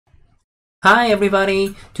Hi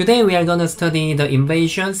everybody! Today we are gonna study the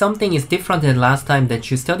invasion. Something is different than last time that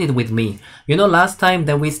you studied with me. You know, last time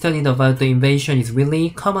that we studied about the invasion is really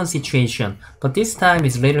common situation, but this time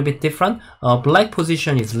is a little bit different. Black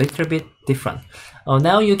position is a little bit different.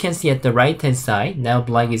 Now you can see at the right hand side, now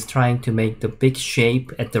black is trying to make the big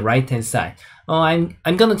shape at the right hand side.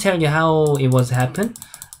 I'm gonna tell you how it was happen.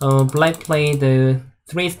 Black played the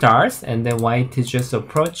 3 stars and then white just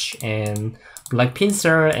approach and black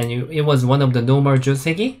pincer, and it was one of the normal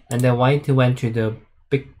joseki, and then white went to the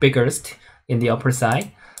biggest in the upper side.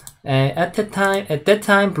 At that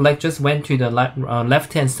time, black just went to the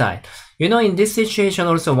left hand side. You know, in this situation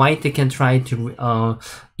also white can try to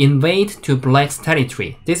invade to black's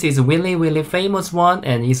territory. This is really famous one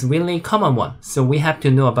and is really common one. So we have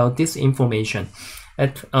to know about this information.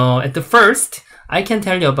 At the first, I can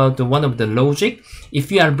tell you about one of the logic. If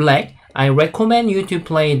you are black, I recommend you to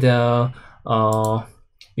play the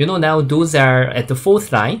you know, now those are at the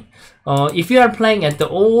 4th line. If you are playing at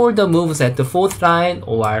all the moves at the 4th line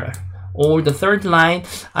or the 3rd line,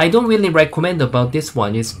 I don't really recommend about this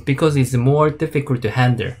one. It's because it's more difficult to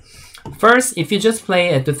handle. First, if you just play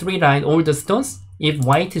at the 3 line all the stones, if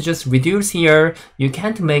white just reduce here, you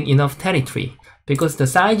can't make enough territory because the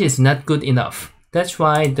size is not good enough. That's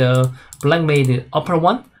why the black made the upper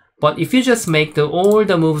one. But if you just make all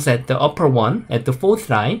the moves at the upper one, at the 4th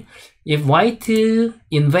line, if white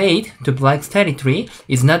invade to black's territory,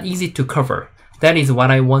 it's not easy to cover. That is what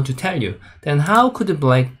I want to tell you. Then how could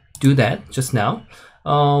black do that just now?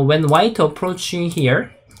 When white approaching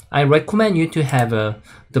here, I recommend you to have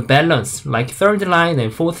the balance like 3rd line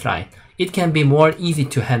and 4th line. It can be more easy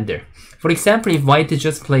to handle. For example, if white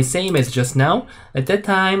just play same as just now, at that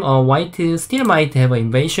time white still might have an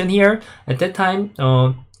invasion here. At that time,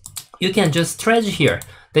 you can just stretch here.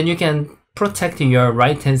 Then you can protect your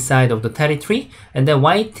right hand side of the territory, and then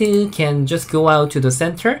white can just go out to the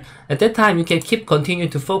center. At that time, you can continue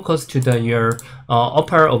to focus to your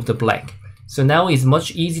upper of the black. So now it's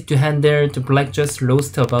much easy to handle. The black just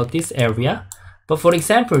lost about this area. But for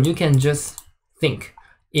example, you can just think,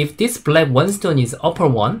 if this black one stone is upper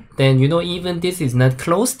one, then you know even this is not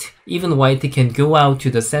closed, even white can go out to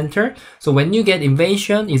the center. So when you get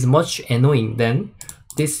invasion, is much annoying than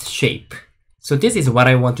this shape. So this is what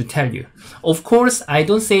I want to tell you. Of course, I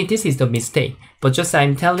don't say this is the mistake, but just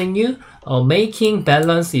I'm telling you, making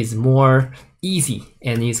balance is more easy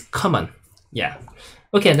and is common. Yeah.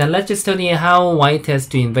 Okay, then let's just study how white has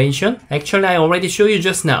to invasion. Actually, I already showed you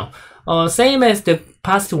just now. Same as the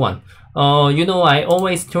past one. You know, I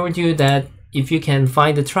always told you that if you can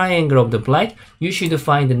find the triangle of the black, you should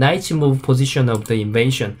find the knight move position of the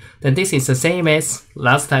invasion. Then this is the same as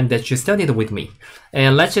last time that you studied with me.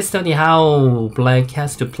 And let's just study how black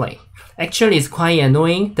has to play. Actually, it's quite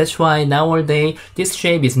annoying. That's why nowadays this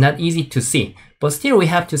shape is not easy to see. But still, we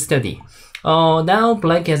have to study. Now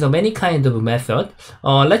black has a many kind of method.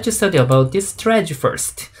 Let's just study about this strategy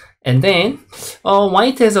first. And then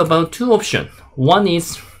white has about 2 options. One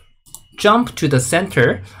is jump to the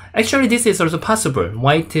center. Actually, this is also possible.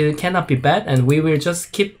 White cannot be bad, and we will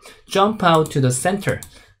just keep jump out to the center.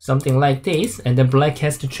 Something like this, and then black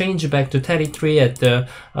has to change back to territory at the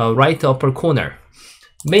right upper corner.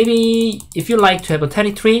 Maybe if you like to have a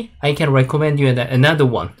territory, I can recommend you another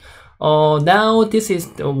one. Now this is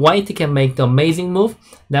white can make the amazing move.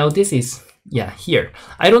 Now this is, yeah, here.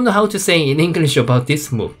 I don't know how to say in English about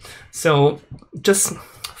this move. So just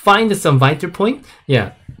find some vital point.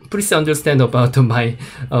 Yeah, please understand about my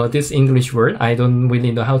this English word. I don't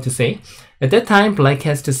really know how to say. At that time, black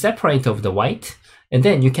has to separate of the white, and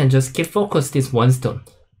then you can just keep focus this one stone.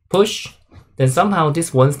 Push, then somehow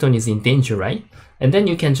this one stone is in danger, right? And then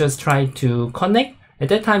you can just try to connect. At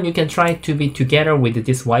that time, you can try to be together with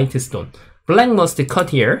this white stone. Black must cut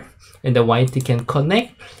here, and the white can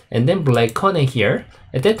connect, and then black connect here.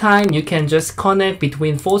 At that time, you can just connect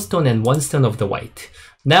between 4 stone and 1 stone of the white.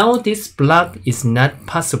 Now this block is not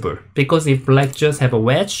possible because if black just have a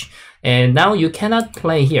wedge, and now you cannot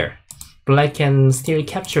play here. Black can still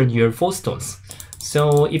capture your 4 stones.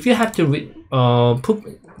 So if you have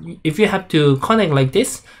to connect like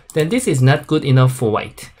this, then this is not good enough for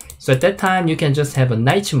white. So at that time you can just have a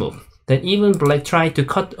knight move. Then even black try to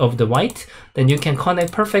cut off the white, then you can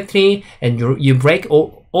connect perfectly, and you break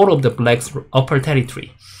all of the black's upper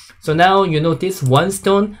territory. So now you know this 1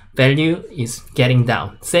 stone value is getting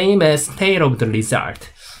down, same as tail of the lizard.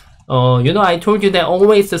 You know, I told you that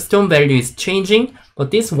always the stone value is changing,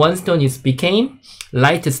 but this 1 stone is became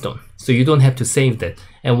light stone, so you don't have to save that,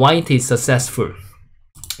 and white is successful.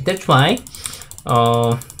 That's why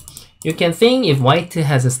you can think if white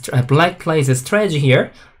has a black plays a strategy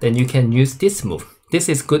here, then you can use this move. this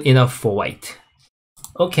is good enough for white.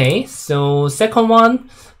 Okay, so second one,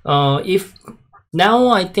 if now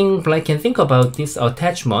I think black can think about this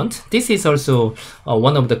attachment. This is also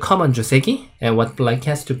one of the common joseki and what black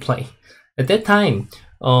has to play. At that time,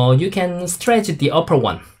 you can stretch the upper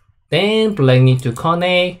one. Then black need to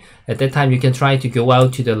connect. At that time, you can try to go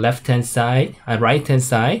out to the left hand side and right hand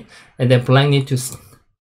side, and then black need to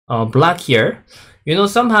block here. You know,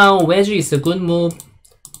 somehow wedge is a good move,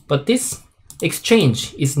 but this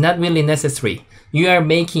exchange is not really necessary. You are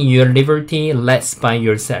making your liberty less by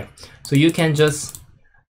yourself. So you can just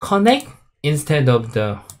connect instead of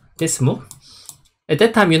this move. At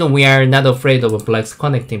that time, you know, we are not afraid of black's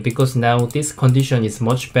connecting because now this condition is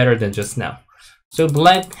much better than just now. So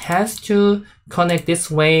black has to connect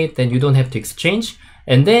this way, then you don't have to exchange.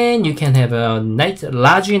 And then you can have a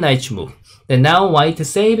large knight move. Then now white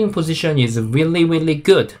saving position is really, really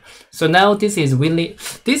good. So now this is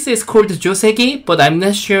called joseki, but I'm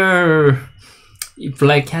not sure if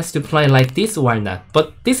black has to play like this or not.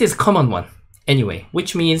 But this is common one anyway,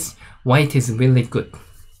 which means white is really good.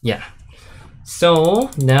 Yeah. So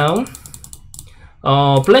now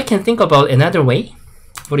black can think about another way.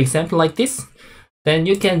 For example, like this. Then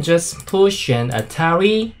you can just push an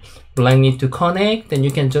Atari. Black need to connect. Then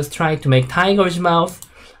you can just try to make tiger's mouth,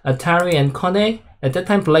 Atari and connect. At that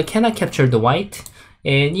time, black cannot capture the white.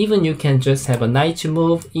 And even you can just have a knight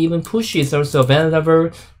move. Even push is also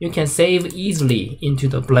available. You can save easily into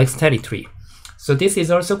the black's territory. So this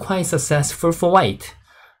is also quite successful for white.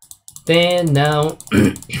 Then now,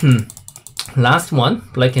 last one,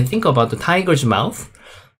 black can think about the tiger's mouth.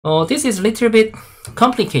 This is a little bit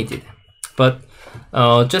complicated, but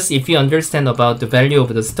just if you understand about the value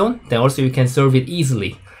of the stone, then also you can solve it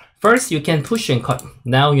easily. First, you can push and cut.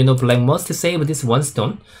 Now you know black must save this one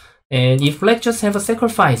stone. And if black just have a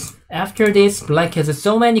sacrifice, after this, black has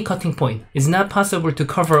so many cutting points. It's not possible to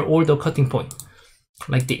cover all the cutting points.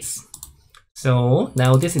 Like this. So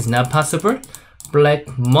now this is not possible.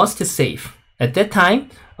 Black must save. At that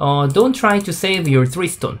time, don't try to save your 3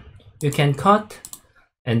 stone. You can cut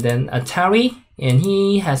and then Atari, and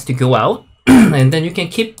he has to go out. And then you can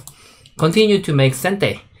continue to make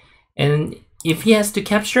sente. And if he has to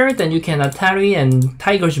capture, then you can Atari and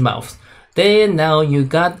tiger's mouth. Then now you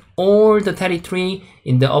got all the territory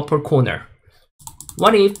in the upper corner.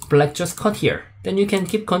 What if black just cut here? Then you can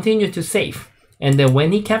continue to save. And then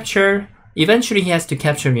when he capture, eventually he has to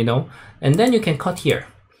capture, you know. And then you can cut here.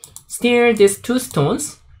 Still, these 2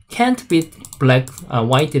 stones can't beat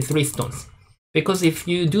white 3 stones. Because if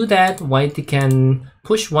you do that, white can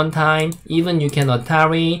push one time, even you can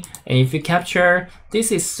Atari, and if you capture, this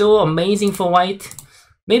is so amazing for white.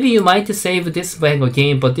 Maybe you might save this back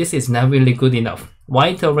again, but this is not really good enough.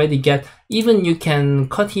 White already get, even you can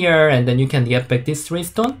cut here and then you can get back this 3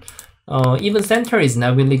 stone. Even center is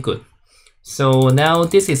not really good. So now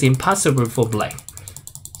this is impossible for black.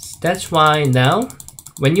 That's why now,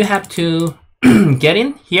 when you have to get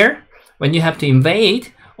in here, when you have to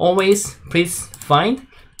invade, always please find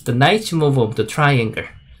the knight move of the triangle.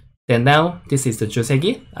 Then now this is the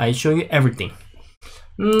joseki. I show you everything.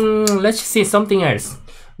 Let's see something else.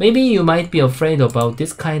 Maybe you might be afraid about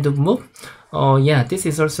this kind of move. Yeah, this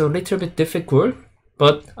is also a little bit difficult,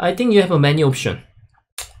 but I think you have a many options.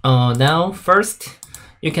 Now first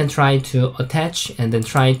you can try to attach and then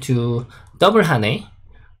try to double hane,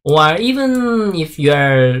 or even if you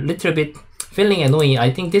are a little bit feeling annoying,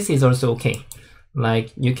 I think this is also okay.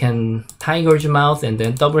 Like you can tiger's mouth and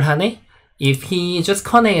then double hane. If he just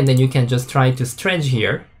connect and then you can just try to stretch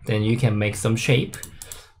here, then you can make some shape.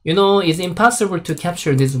 You know, it's impossible to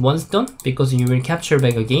capture this 1 stone because you will capture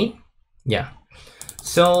back again. Yeah.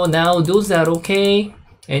 So now those are okay.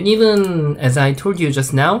 And even as I told you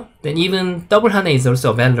just now, then even double hane is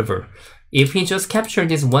also available. If he just captured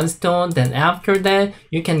this 1 stone, then after that,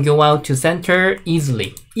 you can go out to center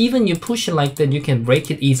easily. Even you push it like that, you can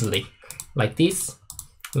break it easily. Like this,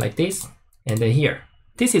 and then here.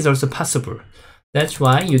 This is also possible. That's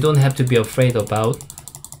why you don't have to be afraid about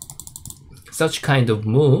such kind of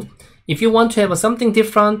move. If you want to have something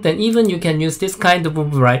different, then even you can use this kind of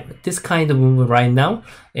move right now.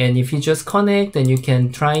 And if you just connect, then you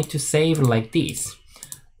can try to save like this.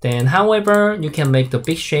 Then however, you can make the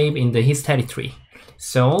big shape in his territory.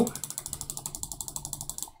 So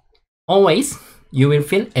always you will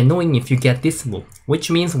feel annoying if you get this move,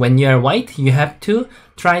 which means when you are white, you have to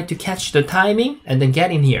try to catch the timing and then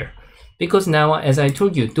get in here. Because now, as I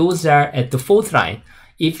told you, those are at the 4th line.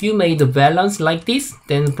 If you made the balance like this,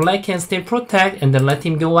 then black can still protect and then let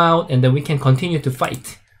him go out, and then we can continue to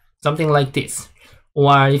fight. Something like this.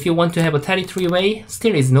 Or if you want to have a territory way,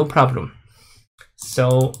 still is no problem.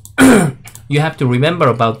 So you have to remember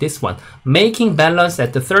about this one. Making balance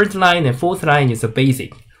at the third line and fourth line is a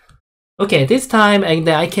basic. Okay, this time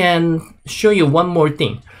I can show you one more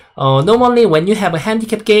thing. Normally when you have a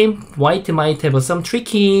handicap game, white might have some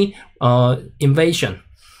tricky invasion.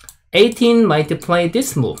 18 might play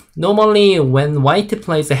this move. Normally when white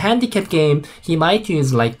plays a handicap game, he might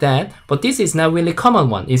use like that, but this is not really common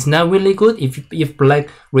one. It's not really good if black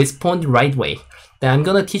respond right way. Then I'm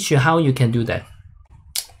gonna teach you how you can do that.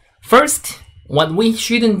 First, what we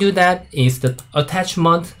shouldn't do that is the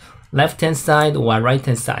attachment left hand side or right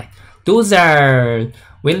hand side. Those are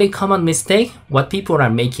really common mistake what people are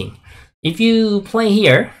making. If you play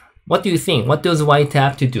here, what do you think? What does white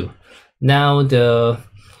have to do? Now the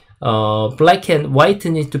black and white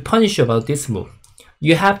need to punish about this move.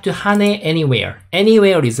 You have to hane anywhere.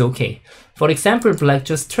 Anywhere is okay. For example, black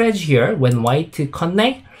just stretch here when white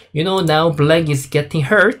connect. You know, now black is getting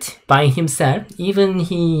hurt by himself. Even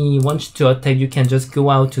he wants to attack, you can just go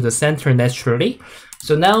out to the center naturally.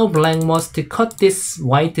 So now black must cut this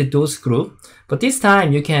white dose group. But this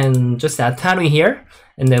time you can just Atari here,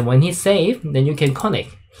 and then when he save, then you can connect.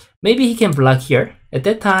 Maybe he can block here. At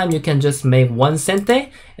that time, you can just make one center,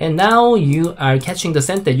 and now you are catching the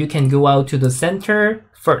center. You can go out to the center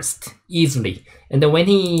first, easily. And then when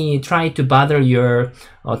he try to bother your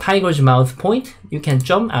tiger's mouth point, you can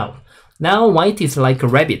jump out. Now white is like a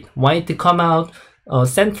rabbit. White come out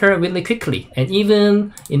center really quickly, and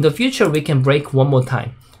even in the future, we can break one more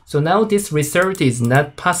time. So now this result is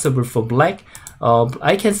not possible for black.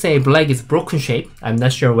 I can say black is broken shape. I'm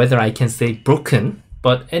not sure whether I can say broken.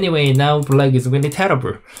 But anyway, now black is really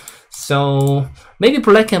terrible. So maybe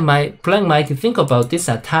black might think about this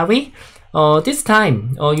Atari. This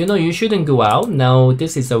time, you know, you shouldn't go out. Now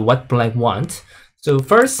this is what black wants. So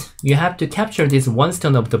first, you have to capture this one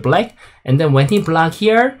stone of the black, and then when he block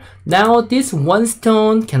here, now this one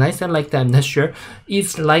stone, can I say like that? I'm not sure.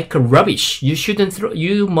 It's like rubbish. You shouldn't throw.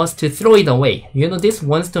 You must throw it away. You know, this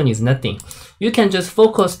one stone is nothing. You can just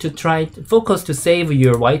focus to save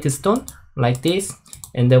your white stone like this.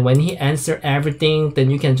 And then when he answer everything,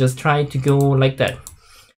 then you can just try to go like that.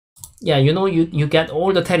 Yeah, you know, you get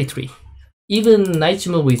all the territory. Even knight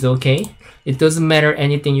move is okay. It doesn't matter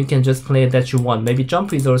anything, you can just play that you want. Maybe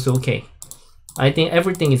jump is also okay. I think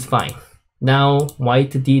everything is fine. Now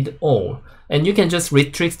white did all. And you can just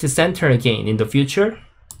retreat to center again in the future.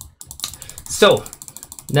 So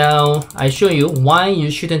now I show you why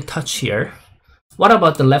you shouldn't touch here. What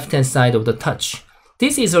about the left hand side of the touch?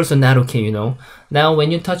 This is also not okay, you know. Now when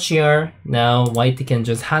you touch here, now white can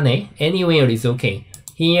just hane. Anywhere is okay.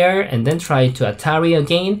 Here, and then try to Atari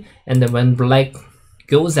again. And then when black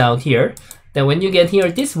goes out here, then when you get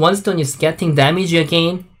here, this one stone is getting damage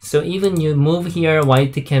again. So even you move here,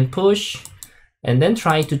 white can push. And then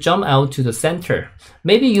try to jump out to the center.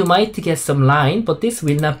 Maybe you might get some line, but this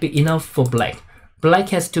will not be enough for black. Black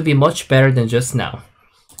has to be much better than just now.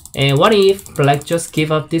 And what if black just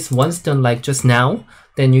give up this one stone like just now?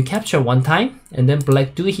 Then you capture one time, and then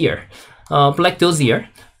black do here. Black does here.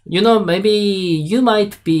 You know, maybe you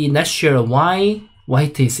might be not sure why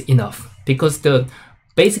white is enough. Because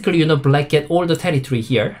basically, you know, black get all the territory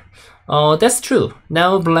here. That's true.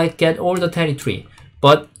 Now black get all the territory.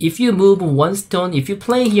 But if you move one stone, if you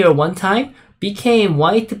play here one time, became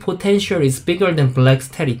white potential is bigger than black's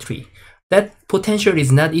territory. That potential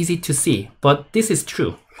is not easy to see, but this is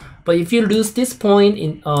true. But if you lose this point,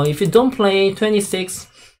 if you don't play 26,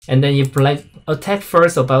 and then you black attack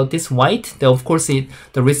first about this white, then of course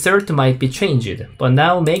the result might be changed. But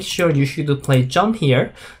now make sure you should play jump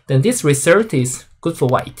here, then this result is good for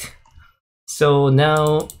white. So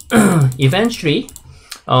now, eventually,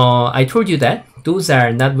 I told you that those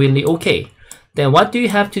are not really okay. Then what do you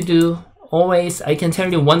have to do? Always, I can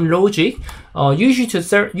tell you one logic. You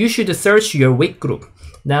should search your weak group.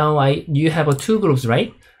 Now you have two groups,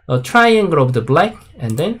 right? A triangle of the black,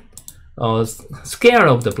 and then a square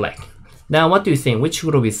of the black. Now what do you think? Which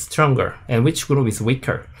group is stronger and which group is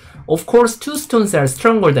weaker? Of course, two stones are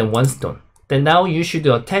stronger than one stone. Then now you should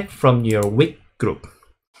attack from your weak group.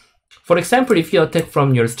 For example, if you attack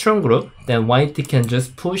from your strong group, then white can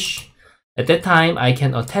just push. At that time, I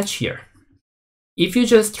can attach here. If you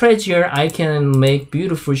just stretch here, I can make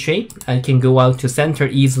beautiful shape. I can go out to center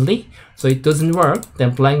easily. So it doesn't work.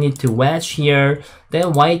 Then black need to wedge here.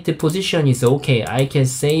 Then white position is okay. I can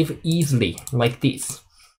save easily like this.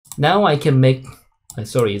 Now I can make,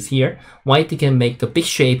 sorry, it's here. White can make the big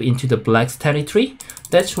shape into the black's territory.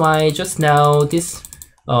 That's why just now this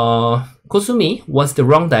Kosumi was the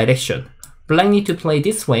wrong direction. Black need to play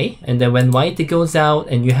this way, and then when white goes out,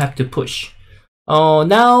 and you have to push.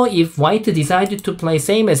 Now if white decided to play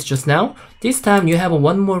same as just now, this time you have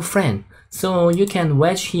one more friend. So you can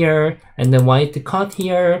wedge here and then white cut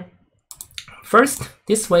here. First,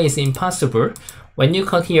 this way is impossible. When you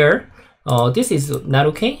cut here, this is not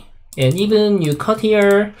okay. And even you cut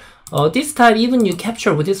here, this time even you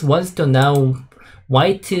capture with this one stone, now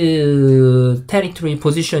white territory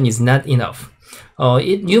position is not enough.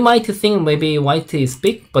 You might think maybe white is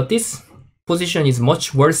big, but this position is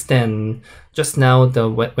much worse than just now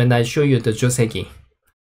when I show you the joseki.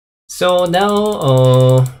 So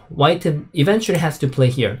now white eventually has to play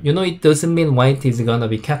here. You know, it doesn't mean white is gonna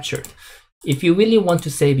be captured. If you really want to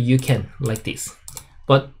save, you can, like this.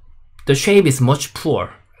 But the shape is much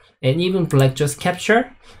poor. And even black just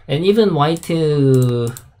capture, and even white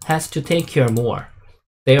has to take care more.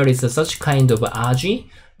 There is such kind of aji,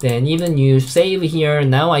 then even you save here,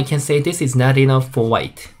 now I can say this is not enough for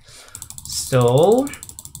white. So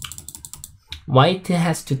white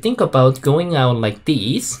has to think about going out like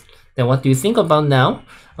this. Then what do you think about now?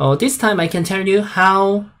 This time I can tell you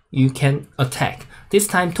how you can attack. This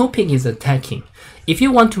time topic is attacking. If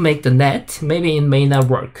you want to make the net, maybe it may not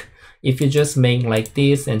work. If you just make like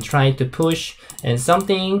this and try to push and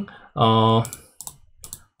something,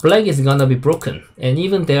 black is gonna be broken. And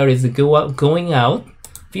even there is going out,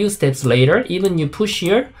 few steps later, even you push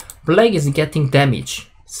here, black is getting damage.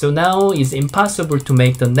 So now it's impossible to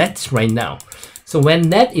make the net right now. So when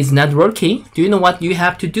net is not working, do you know what you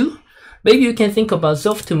have to do? Maybe you can think about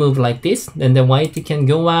soft move like this, and then white can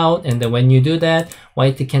go out, and then when you do that,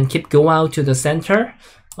 white can keep go out to the center,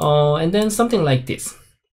 and then something like this.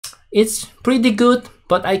 It's pretty good,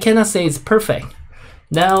 but I cannot say it's perfect.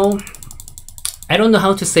 Now, I don't know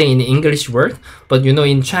how to say in English word, but you know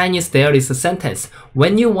in Chinese there is a sentence.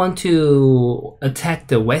 When you want to attack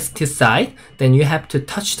the west side, then you have to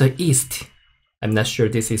touch the east. I'm not sure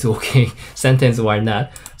this is okay sentence or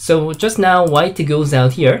not. So just now white goes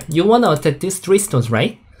out here. You want to attack these three stones,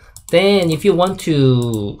 right? Then if you want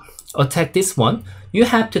to attack this one, you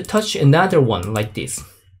have to touch another one like this.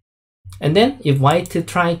 And then if white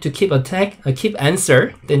try to keep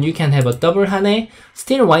answer, then you can have a double hane.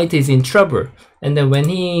 Still white is in trouble. And then when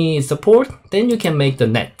he support, then you can make the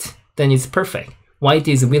net. Then it's perfect. White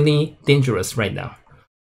is really dangerous right now.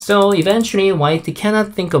 So eventually white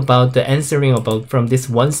cannot think about the answering about from this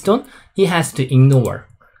one stone. He has to ignore.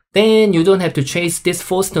 Then you don't have to chase these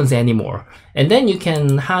 4 stones anymore. And then you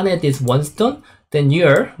can hane this one stone. Then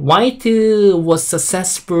your white was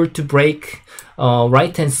successful to break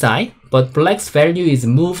right hand side, but black's value is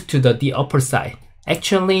moved to the upper side.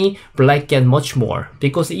 Actually, black get much more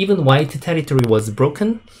because even white territory was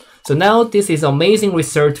broken. So now this is amazing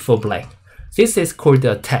result for black. This is called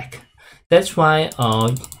the attack. That's why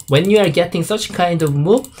when you are getting such kind of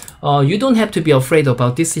move, you don't have to be afraid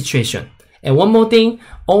about this situation. And one more thing,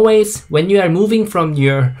 always when you are moving from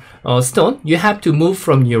your stone, you have to move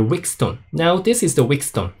from your weak stone. Now this is the weak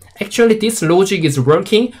stone. Actually, this logic is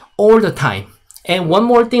working all the time. And one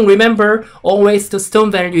more thing, remember, always the stone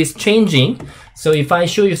value is changing. So if I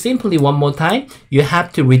show you simply one more time, you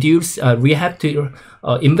have to reduce, we have to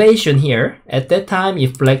invasion here. At that time,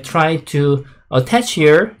 if black try to attach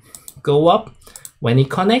here, go up, when it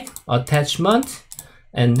connect, attachment,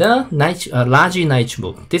 and the large knight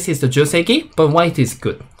move. This is the joseki, but white is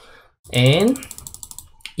good. And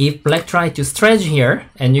if black try to stretch here,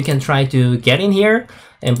 and you can try to get in here,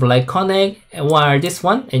 and black connect, while this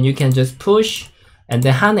one, and you can just push, and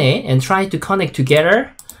then hane, and try to connect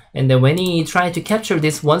together. And then when he try to capture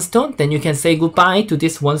this one stone, then you can say goodbye to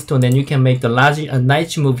this one stone, then you can make the large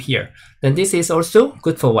knight move here. Then this is also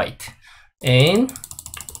good for white. And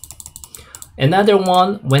another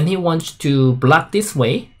one, when he wants to block this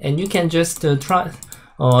way, and you can just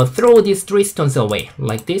throw these 3 stones away,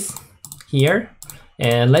 like this, here,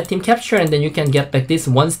 and let him capture, and then you can get back this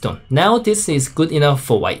 1 stone. Now this is good enough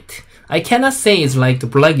for white. I cannot say it's like the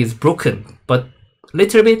black is broken, but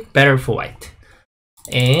little bit better for white.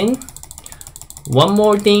 And one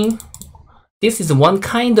more thing, this is one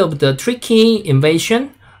kind of the tricky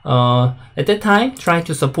invasion. At that time, try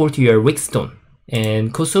to support your weak stone.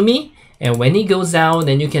 And Kosumi, and when he goes out,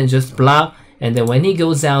 then you can just block. And then when he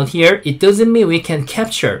goes out here, it doesn't mean we can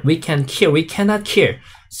capture, we can kill, we cannot kill.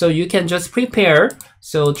 So you can just prepare.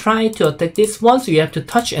 So try to attack this one, so you have to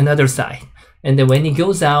touch another side. And then when he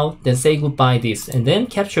goes out, then say goodbye this, and then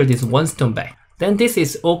capture this 1 stone back. Then this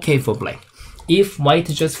is okay for black. If white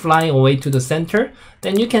just fly away to the center,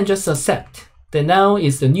 then you can just accept. Then now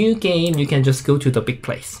is the new game, you can just go to the big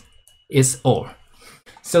place. It's all.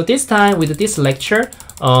 So this time with this lecture,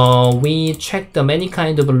 we checked the many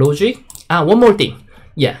kind of logic. One more thing.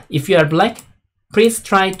 Yeah, if you are black, please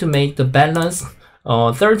try to make the balance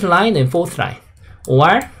third line and fourth line,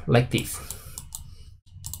 or like this.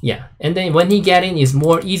 Yeah, and then when he get in, it's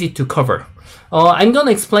more easy to cover. I'm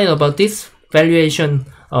gonna explain about this valuation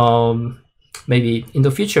maybe in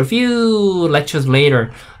the future, few lectures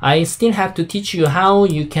later. I still have to teach you how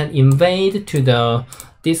you can invade to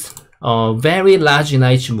this very large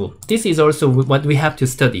niche move. This is also what we have to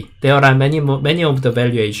study. There are many of the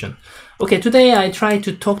valuation. Okay, today I try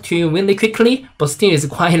to talk to you really quickly, but still it's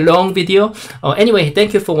quite a long video. Anyway,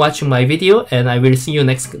 thank you for watching my video, and I will see you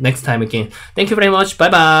next time again. Thank you very much. Bye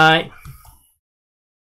bye.